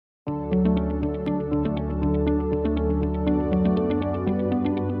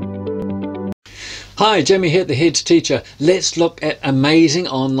Hi, Jamie here, the Hedge teacher. Let's look at amazing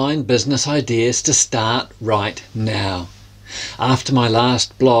online business ideas to start right now. After my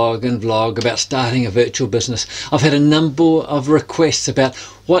last blog and vlog about starting a virtual business, I've had a number of requests about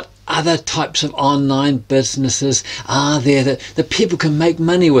what other types of online businesses are there that people can make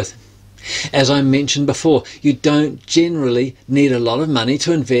money with. As I mentioned before, you don't generally need a lot of money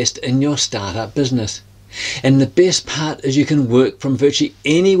to invest in your startup business. And the best part is you can work from virtually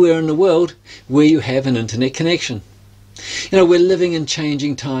anywhere in the world where you have an internet connection. You know, we're living in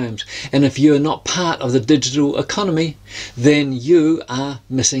changing times, and if you are not part of the digital economy, then you are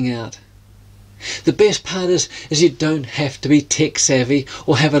missing out. The best part is you don't have to be tech savvy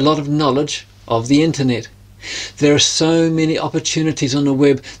or have a lot of knowledge of the internet. There are so many opportunities on the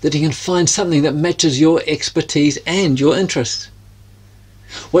web that you can find something that matches your expertise and your interests.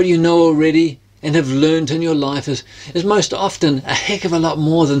 What you know already and have learned in your life is most often a heck of a lot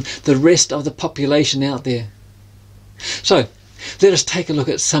more than the rest of the population out there. So let us take a look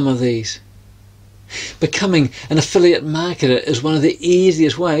at some of these. Becoming an affiliate marketer is one of the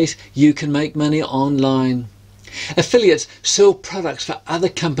easiest ways you can make money online. Affiliates sell products for other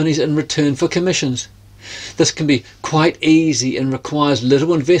companies in return for commissions. This can be quite easy and requires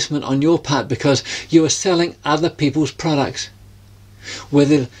little investment on your part because you are selling other people's products.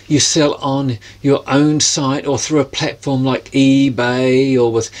 Whether you sell on your own site or through a platform like eBay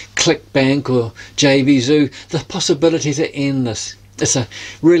or with ClickBank or JVZoo, the possibilities are endless. It's a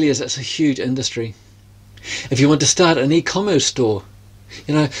huge industry. If you want to start an e-commerce store,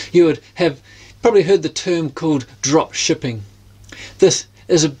 you would have probably heard the term called drop shipping. This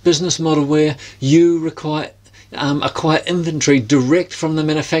is a business model where you acquire inventory direct from the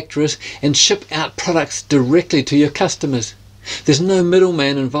manufacturers and ship out products directly to your customers. There's no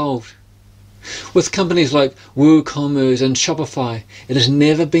middleman involved. With companies like WooCommerce and Shopify, it has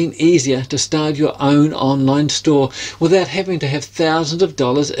never been easier to start your own online store without having to have thousands of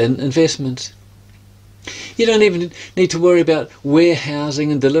dollars in investments. You don't even need to worry about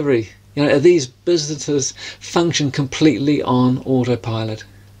warehousing and delivery. These businesses function completely on autopilot.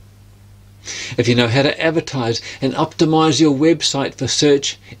 If you know how to advertise and optimize your website for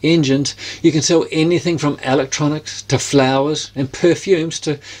search engines, you can sell anything from electronics to flowers and perfumes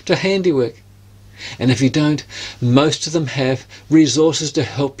to handiwork. And if you don't, most of them have resources to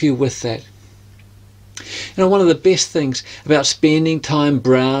help you with that. One of the best things about spending time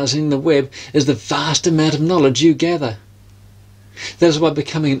browsing the web is the vast amount of knowledge you gather. That is why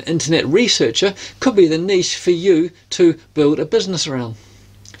becoming an internet researcher could be the niche for you to build a business around.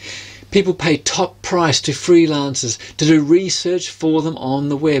 People pay top price to freelancers to do research for them on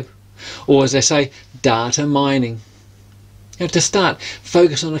the web, or as they say, data mining. To start,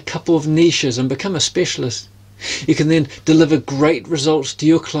 focus on a couple of niches and become a specialist. You can then deliver great results to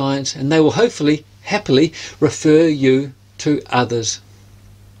your clients and they will hopefully, happily refer you to others.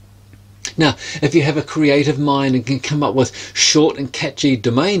 Now, if you have a creative mind and can come up with short and catchy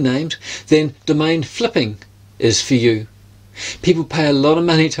domain names, then domain flipping is for you. People pay a lot of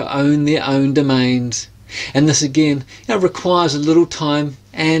money to own their own domains, and this again requires a little time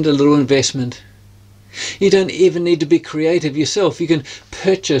and a little investment. You don't even need to be creative yourself. You can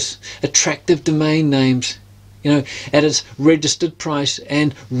purchase attractive domain names at its registered price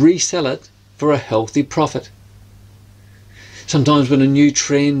and resell it for a healthy profit. Sometimes when a new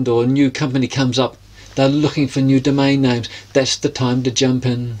trend or a new company comes up, they're looking for new domain names. That's the time to jump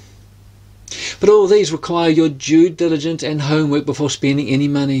in. But all these require your due diligence and homework before spending any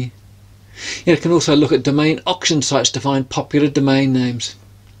money. You can also look at domain auction sites to find popular domain names.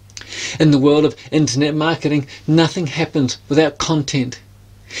 In the world of internet marketing, nothing happens without content.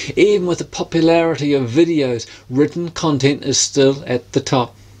 Even with the popularity of videos, written content is still at the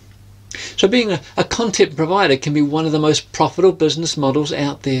top. So being a content provider can be one of the most profitable business models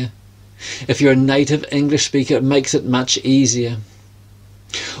out there. If you're a native English speaker, it makes it much easier.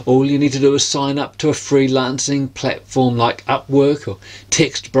 All you need to do is sign up to a freelancing platform like Upwork or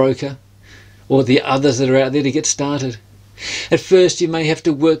Textbroker or the others that are out there to get started. At first you may have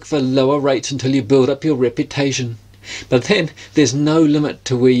to work for lower rates until you build up your reputation, but then there's no limit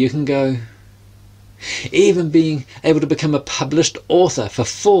to where you can go. Even being able to become a published author for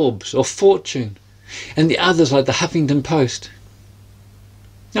Forbes or Fortune and the others like the Huffington Post.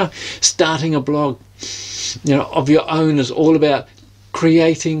 Starting a blog of your own is all about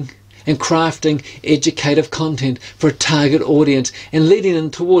creating and crafting educative content for a target audience and leading them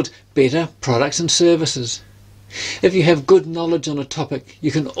towards better products and services. If you have good knowledge on a topic,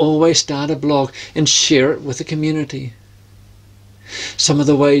 you can always start a blog and share it with the community. Some of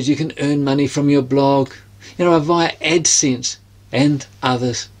the ways you can earn money from your blog, are via AdSense and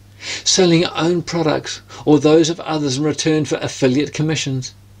others. selling your own products or those of others in return for affiliate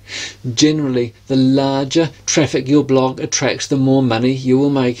commissions. Generally, the larger traffic your blog attracts, the more money you will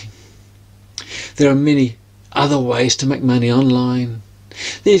make. There are many other ways to make money online.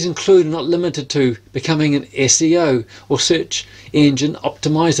 These include, not limited to, becoming an SEO or search engine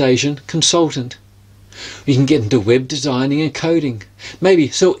optimization consultant. You can get into web designing and coding, maybe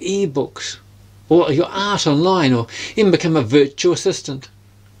sell ebooks or your art online, or even become a virtual assistant.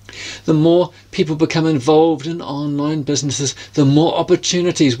 The more people become involved in online businesses, the more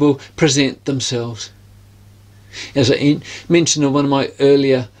opportunities will present themselves. As I mentioned in one of my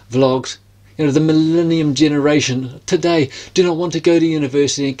earlier vlogs, the millennium generation today do not want to go to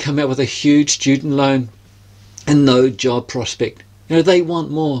university and come out with a huge student loan and no job prospect. They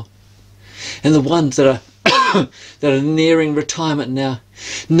want more. And the ones that are that are nearing retirement now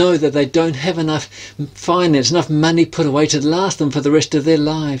know that they don't have enough finance, enough money put away to last them for the rest of their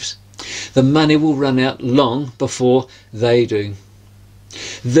lives. The money will run out long before they do.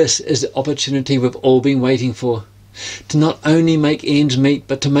 This is the opportunity we've all been waiting for. To not only make ends meet,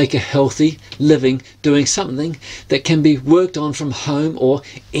 but to make a healthy living doing something that can be worked on from home or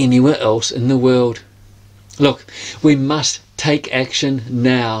anywhere else in the world. Look, we must take action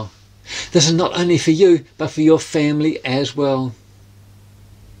now. This is not only for you, but for your family as well.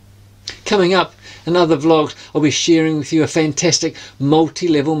 Coming up in other vlogs, I'll be sharing with you a fantastic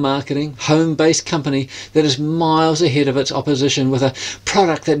multi-level marketing, home-based company that is miles ahead of its opposition with a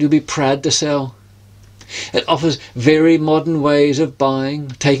product that you'll be proud to sell. It offers very modern ways of buying,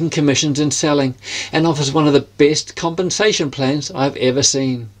 taking commissions and selling, and offers one of the best compensation plans I've ever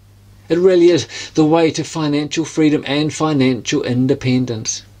seen. It really is the way to financial freedom and financial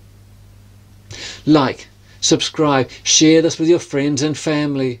independence. Like, subscribe, share this with your friends and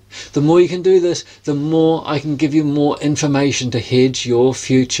family. The more you can do this, the more I can give you more information to hedge your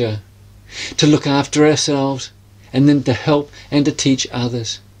future, to look after ourselves, and then to help and to teach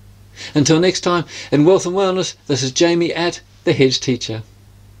others. Until next time, in Wealth and Wellness, this is Jamie at The Hedge Teacher.